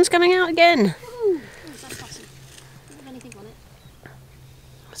 And the sun's coming out again.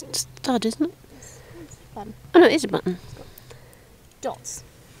 It's a stud, isn't it? Button. Oh no, it is a button. Dots.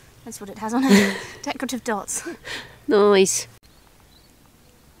 That's what it has on it. Decorative dots. Nice.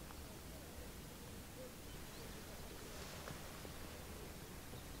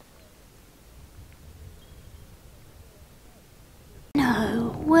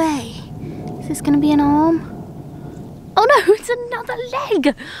 No way. Is this going to be an arm? Oh no, it's another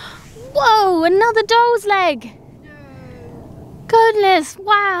leg. Whoa, another doll's leg. Goodness,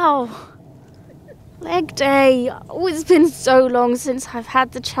 wow. Leg day. Oh, it's been so long since I've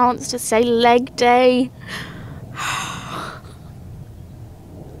had the chance to say leg day.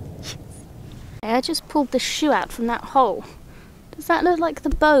 I just pulled the shoe out from that hole. Does that look like the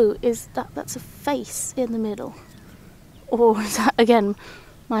bow is that's a face in the middle? Or is that again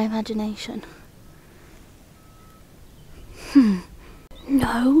my imagination?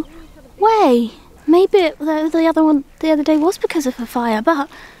 No way. Maybe the other one the other day was because of a fire, but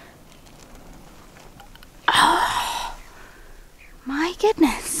oh, my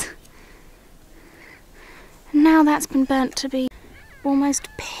goodness. Now that's been burnt to be almost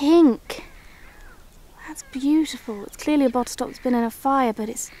pink. That's beautiful. It's clearly a bottle stop that's been in a fire, but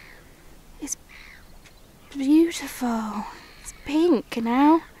it's beautiful. It's pink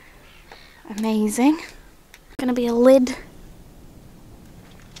now. Amazing. Gonna be a lid.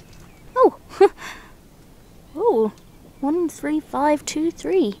 Oh, oh,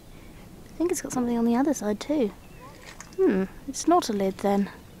 13523. I think it's got something on the other side too. It's not a lid then.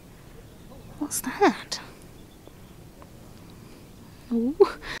 What's that? Ooh,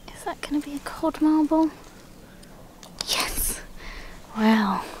 is that gonna be a cod marble? Yes.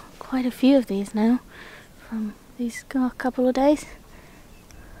 Wow, quite a few of these now from these couple of days.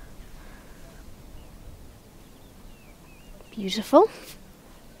 Beautiful.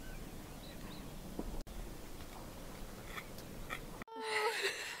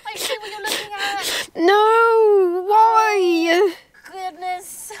 I see what you're looking at. No, why?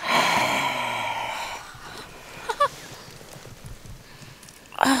 Goodness.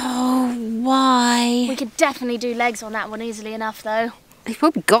 Oh, why? We could definitely do legs on that one easily enough though. He's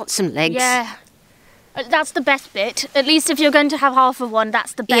probably got some legs. Yeah. That's the best bit. At least if you're going to have half of one,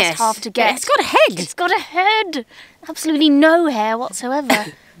 that's the best half to get. Yeah, it's got a head. It's got a head. Absolutely no hair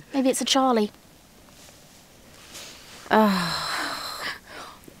whatsoever. Maybe it's a Charlie.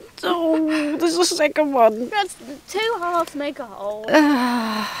 Oh, there's a second one. That's two halves make a whole.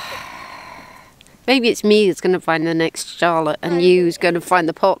 Maybe it's me that's going to find the next Charlotte and you's going to find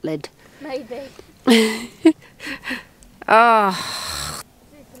the pot lid. Maybe. Oh.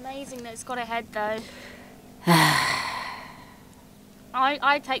 It's amazing that it's got a head though.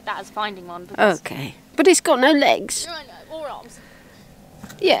 I take that as finding one. Okay. But it's got no legs. I know, or arms.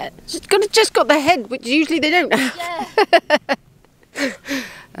 Yeah, it's just got the head, which usually they don't have. Yeah.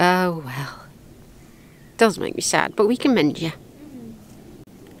 Oh well. Does make me sad, but we can mend you.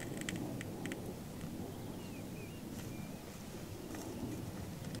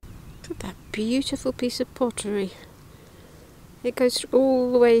 Look at that beautiful piece of pottery. It goes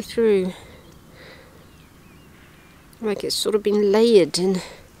all the way through. Like it's sort of been layered in.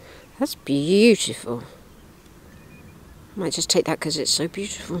 That's beautiful. I might just take that because it's so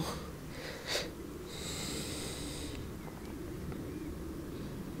beautiful.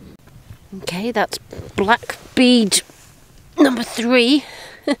 Okay, that's black bead number 3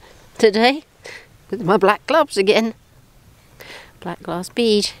 today with my black gloves again. Black glass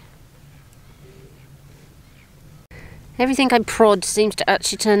bead. Everything I prod seems to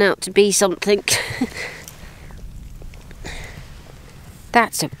actually turn out to be something.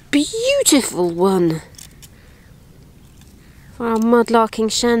 That's a beautiful one for our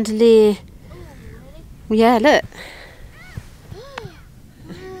mudlarking chandelier. Yeah, look.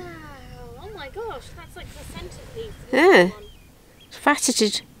 Oh my gosh, that's like the centerpiece. Yeah, it's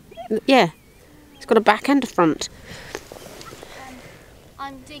faceted. Yeah, it's got a back and a front.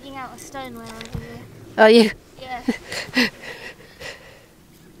 I'm digging out a stoneware over here. Are you? Yeah.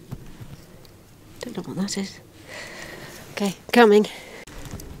 Don't know what that is. Okay, coming.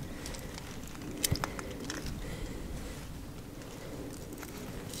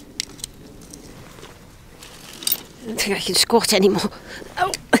 think I can squat anymore.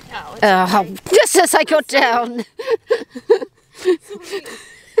 Oh, just as I got down.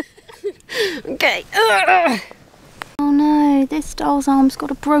 Okay. Oh no, this doll's arm's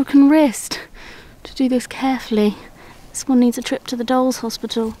got a broken wrist. To do this carefully, this one needs a trip to the doll's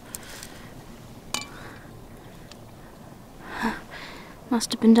hospital.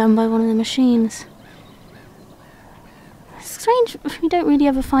 Must have been done by one of the machines. It's strange, we don't really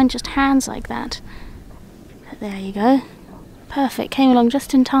ever find just hands like that. But there you go. Perfect, came along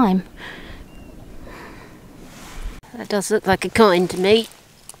just in time. That does look like a coin to me.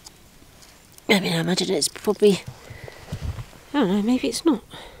 I mean, I imagine it's probably... I don't know, maybe it's not.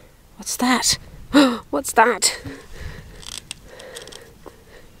 What's that? What's that?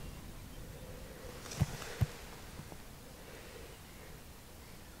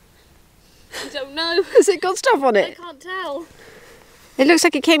 I don't know. Has it got stuff on it? I can't tell. It looks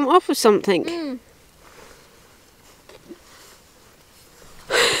like it came off of something.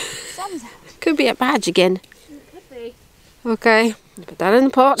 Sun's out. Could be a badge again. It could be. Okay, put that in the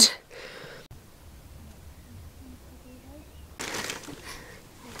pot.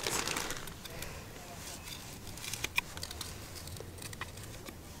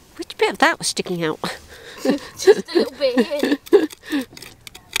 Which bit of that was sticking out? Just a little bit here.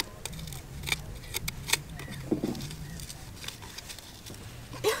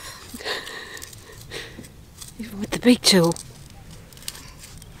 Even with the big tool.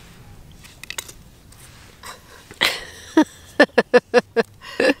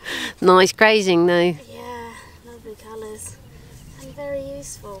 Nice grazing though. Yeah, lovely colours. And very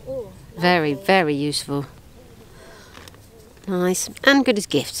useful. Ooh, Very, lovely. very useful. Nice. And good as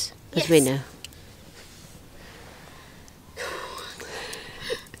gifts, as we know.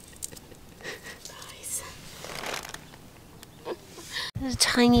 Nice. There's a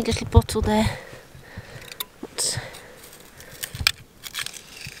tiny little bottle there. What's...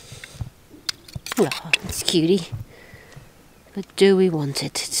 Oh, it's cutie. But do we want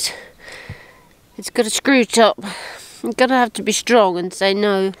it? It's got a screw top. I'm gonna have to be strong and say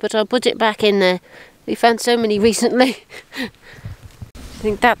no, but I'll put it back in there. We found so many recently. I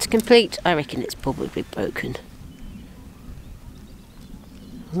think that's complete. I reckon it's probably broken.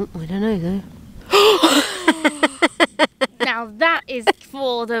 Oh, I don't know though. Now that is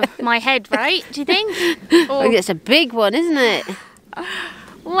for my head, right? Do you think? Oh, it's a big one, isn't it?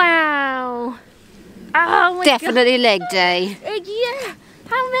 Wow. Oh my Definitely leg day. God. Yeah.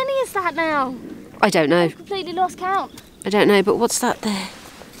 How many is that now? I don't know. I've completely lost count. I don't know, but what's that there?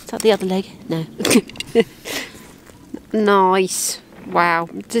 Is that the other leg? No. Nice. Wow.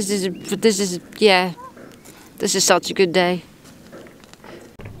 This is such a good day.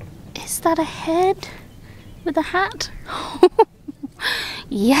 Is that a head with a hat?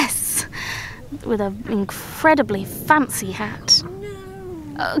 Yes. With an incredibly fancy hat.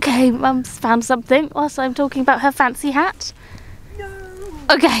 No. Okay, Mum's found something whilst I'm talking about her fancy hat. No.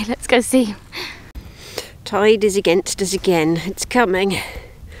 Okay, let's go see. Tide is against us again. It's coming.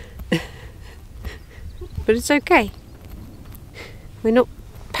 But it's okay. We're not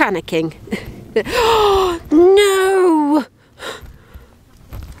panicking. Oh, no!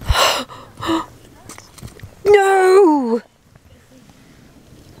 No!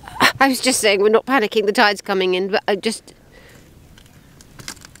 I was just saying we're not panicking, the tide's coming in, but I just...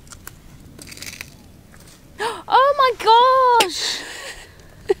 Oh my gosh!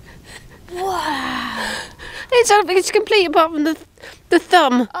 Wow! It's complete apart from the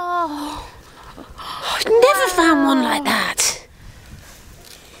thumb. Oh! I've never found one like that.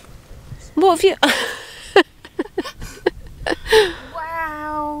 What have you...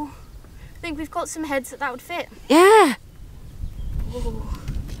 Wow! I think we've got some heads that would fit. Yeah. Ooh.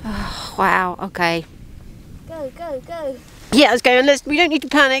 Oh, wow, okay. Go, go, go. Yeah, I was going, we don't need to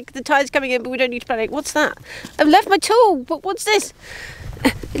panic. The tide's coming in, but we don't need to panic. What's that? I've left my tool, but what's this?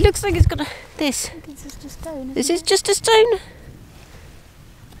 It looks like it's got this. I think it's just a stone. This is just a stone.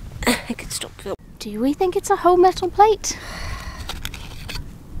 I could stop filming. Do we think it's a whole metal plate?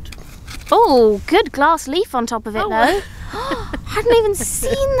 Oh, good glass leaf on top of it though. Hadn't even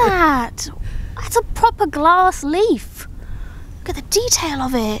seen that. That's a proper glass leaf. Look at the detail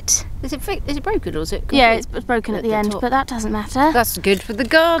of it. Is it broken or is it complete? Yeah, it's broken at the end, top. but that doesn't matter. That's good for the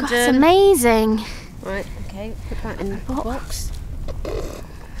garden. That's amazing. Right, okay, put that in the box.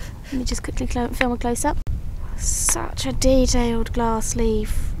 Let me just quickly film a close-up. Such a detailed glass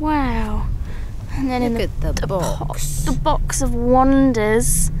leaf. Wow. And then Look in at the box. the box of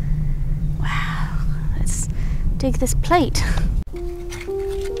wonders. Wow. Let's dig this plate.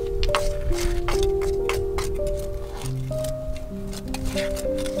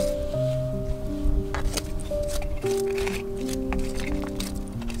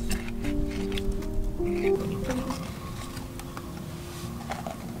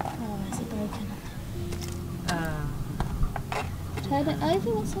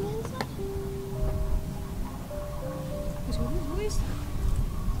 maybe? What's on the other side? What is that?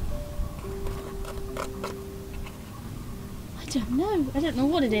 I don't know. I don't know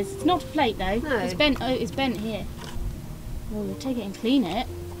what it is. It's not a plate though. No. It's bent. Oh, it's bent here. Well, we'll take it and clean it.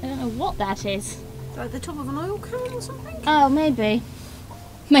 I don't know what that is. Like the top of an oil can or something? Oh, maybe.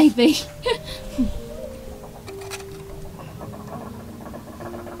 Maybe. Should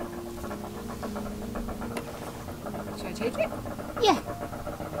I take it? Yeah.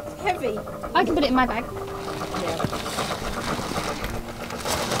 It's heavy. I can put it in my bag.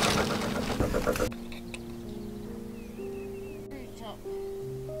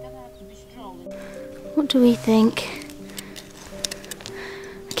 What do we think?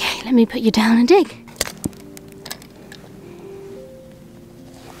 Okay, let me put you down and dig.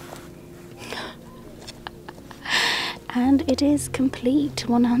 And it is complete,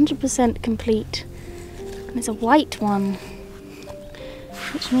 100% complete. And it's a white one,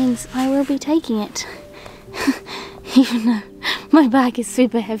 which means I will be taking it. Even though my bag is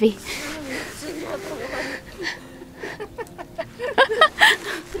super heavy.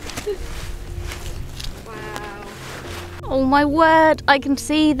 Wow. Oh my word, I can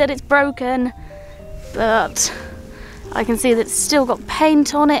see that it's broken, but I can see that it's still got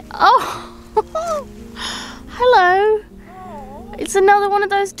paint on it. Oh, hello. It's another one of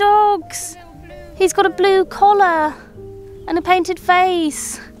those dogs. He's got a blue collar and a painted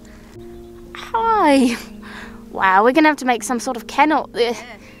face. Hi. Wow, we're gonna have to make some sort of kennel.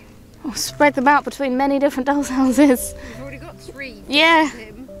 Or spread them out between many different doll's houses. We've already got 3. Yeah.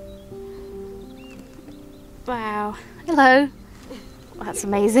 Him. Wow. Hello. Well, that's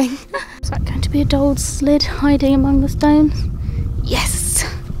amazing. Is that going to be a doll's slid hiding among the stones? Yes.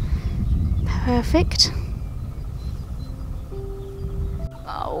 Perfect.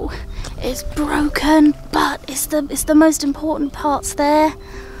 Oh, it's broken, but it's the most important parts there.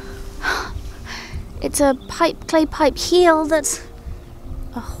 It's a clay pipe heel that's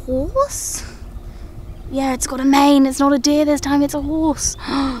a horse? Yeah, it's got a mane. It's not a deer this time, it's a horse.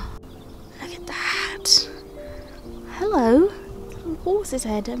 Look at that. Hello. A horse's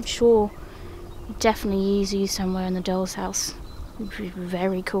head, I'm sure. Definitely use you somewhere in the doll's house. Would be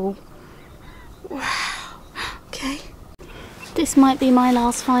very cool. Wow. Okay. This might be my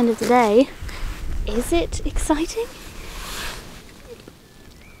last find of the day. Is it exciting?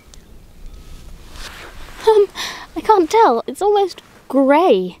 I can't tell. It's almost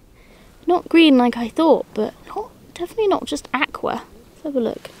grey. Not green like I thought, but definitely not just aqua. Let's have a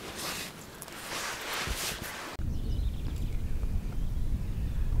look.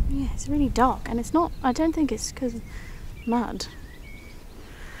 Yeah, it's really dark, and it's not. I don't think it's because of mud.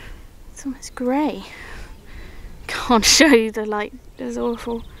 It's almost grey. Can't show you the light. It's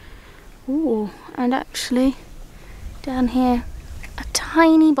awful. Ooh, and actually, down here, a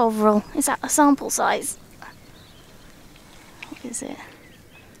tiny bovril. Is that a sample size? What is it?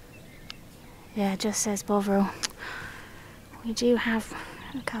 Yeah, it just says bovril. We do have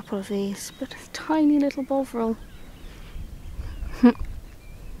a couple of these, but a tiny little bovril. I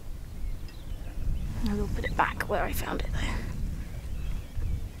will put it back where I found it though.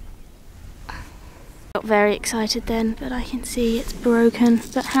 Got very excited then, but I can see it's broken.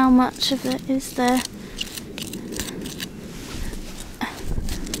 But how much of it is there?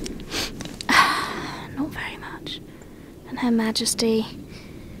 Not very much. And Her Majesty.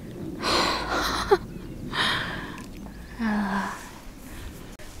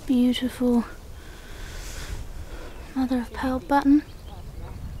 Beautiful mother of pearl button.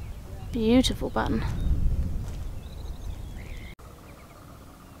 Beautiful button.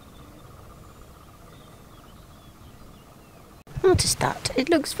 What is that? It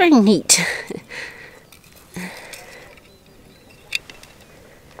looks very neat.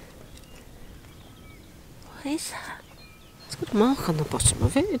 What is that? It's got a mark on the bottom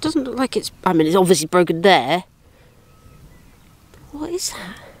of it. It doesn't look like it's... I mean, it's obviously broken there. But what is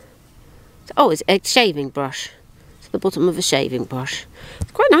that? Oh, it's a shaving brush. It's at the bottom of a shaving brush.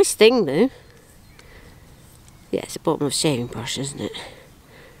 It's quite a nice thing, though. Yeah, it's the bottom of a shaving brush, isn't it?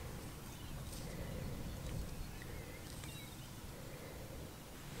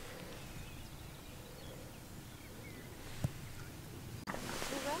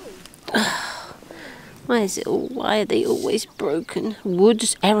 Why are they always broken?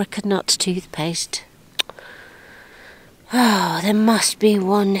 Wood's Erica Nut toothpaste. Oh, there must be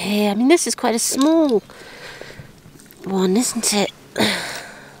one here. I mean, this is quite a small one, isn't it?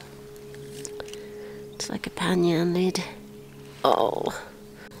 It's like a pannier lid. Oh.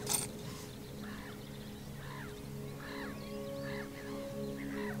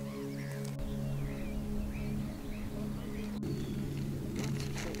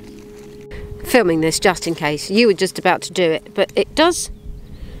 filming this just in case. You were just about to do it, but it does.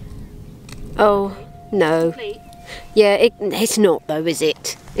 Oh, no. Yeah, it's not though, is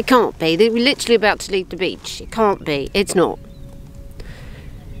it? It can't be. We're literally about to leave the beach. It can't be. It's not.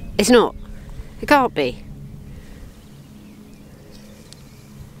 It's not. It can't be.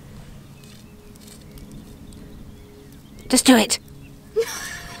 Just do it.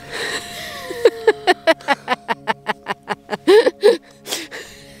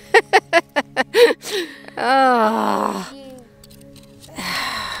 Oh.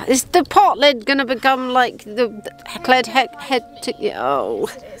 Is the pot lid gonna become like the head to, oh.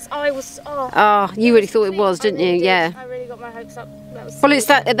 I was. Oh, you really thought it was, didn't you? Yeah. I really got my hopes up. That was Well, it's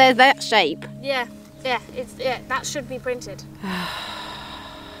that. There's that shape. Yeah. It's that should be printed.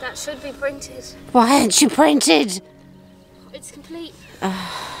 That should be printed. Why aren't you printed? It's complete.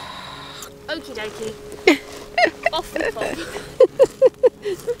 Okie dokie. Off we pop.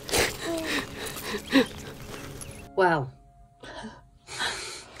 Well,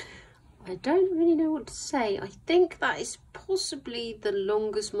 I don't really know what to say. I think that is possibly the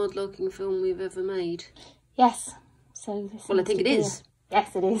longest mudlarking film we've ever made. Yes. So this. Well, I think it is.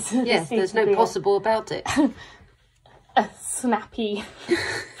 Yes, it is. Yes, there's no possible about it. A snappy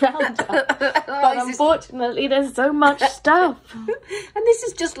roundup. But unfortunately, there's so much stuff. And this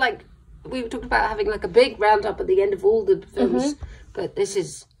is just like, we were talking about having like a big roundup at the end of all the films. But this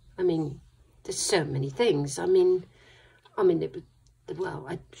is, I mean, there's so many things. I mean,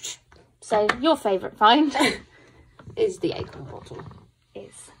 So, your favourite find? is the acorn bottle.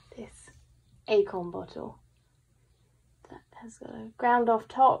 Is this acorn bottle that has got a ground off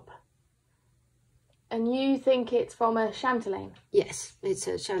top. And you think it's from a Chantelane? Yes, it's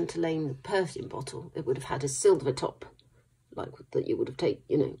a Chantelane perfume bottle. It would have had a silver top, like that you would have taken,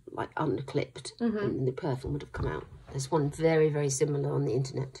 you know, like unclipped, and the perfume would have come out. There's one very, very similar on the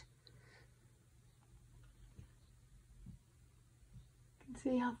internet. You can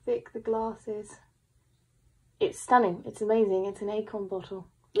see how thick the glass is. It's stunning. It's amazing. It's an acorn bottle.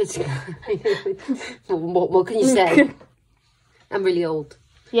 It's what can you say? I'm really old.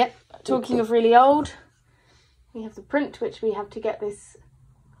 Yep. Talking of really old, we have the print, which we have to get this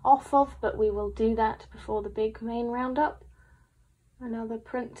off of, but we will do that before the big main roundup. Another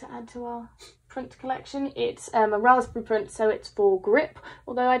print to add to our print collection. It's a raspberry print, so it's for grip,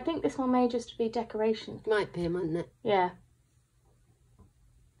 although I think this one may just be decoration. Might be, mightn't it? Yeah.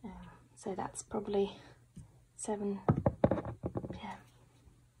 So that's probably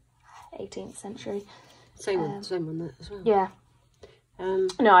 18th century. Same on that as well. Yeah.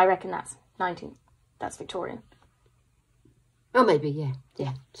 No, I reckon that's 19th. That's Victorian. Oh, maybe, yeah.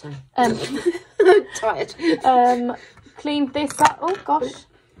 Yeah, so. Tired. Cleaned this up. Oh, gosh.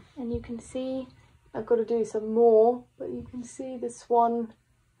 And you can see, I've got to do some more, but you can see the swan,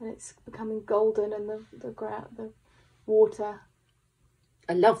 and it's becoming golden, and the water.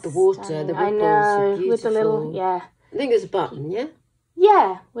 I love the water, the ripples. I know, are with the little, I think there's a button, yeah?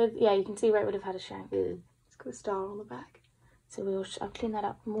 Yeah, you can see where it would have had a shank. Yeah. It's got a star on the back. So I'll clean that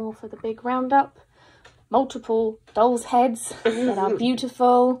up more for the big roundup. Multiple doll's heads that are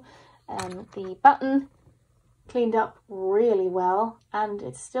beautiful. The button cleaned up really well, and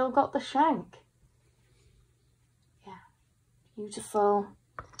it's still got the shank. Yeah, beautiful.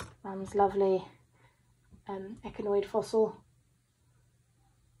 Mum's lovely echinoid fossil.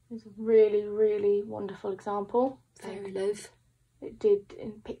 It's a really, really wonderful example. Fairy loaf. It did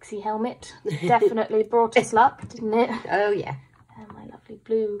in pixie helmet. Definitely brought us luck, didn't it? Oh, yeah. And my lovely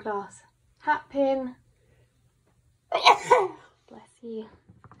blue glass hat pin. Bless you.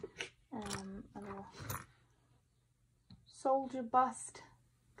 A little soldier bust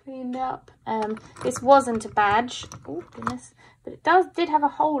cleaned up. This wasn't a badge. Oh, goodness. But it did have a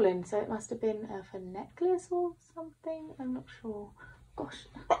hole in, so it must have been for a necklace or something. I'm not sure. Gosh.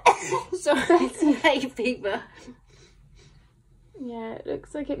 Sorry, hay fever. Yeah, it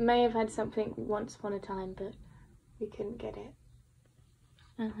looks like it may have had something once upon a time, but we couldn't get it.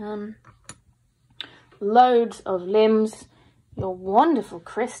 Loads of limbs. Your wonderful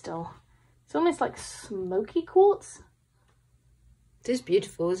crystal. It's almost like smoky quartz. It is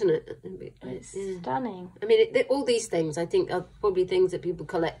beautiful, isn't it? It's stunning. I mean, all these things, I think, are probably things that people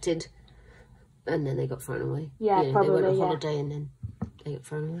collected and then they got thrown away. Yeah, probably, they went on holiday and then they got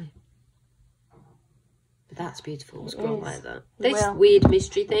thrown away. But that's beautiful. It's got like that. This weird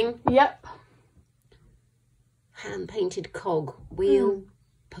mystery thing. Yep. Hand-painted cog. Wheel,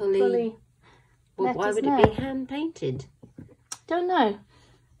 pulley. Well, why would it be hand-painted? Don't know.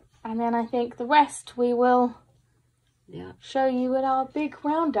 And then I think the rest we will show you at our big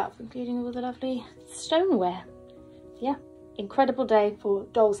roundup, including all the lovely stoneware. Yeah, incredible day for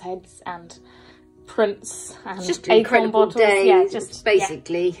doll's heads and prints and It's just an acorn incredible bottles. day, Yeah, just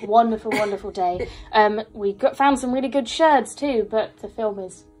basically. yeah, wonderful day. We found some really good sherds too, but the film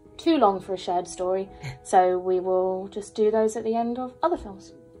is too long for a shared story, so we will just do those at the end of other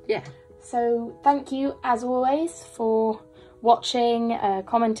films. Yeah. So thank you as always for watching,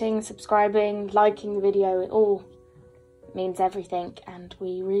 commenting, subscribing, liking the video. It all means everything and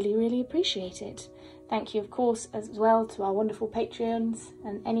we really appreciate it. Thank you of course as well to our wonderful Patreons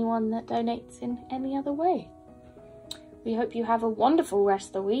and anyone that donates in any other way. We hope you have a wonderful rest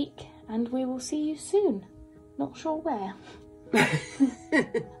of the week and we will see you soon. Not sure where.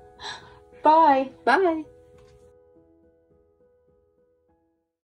 Bye. Bye.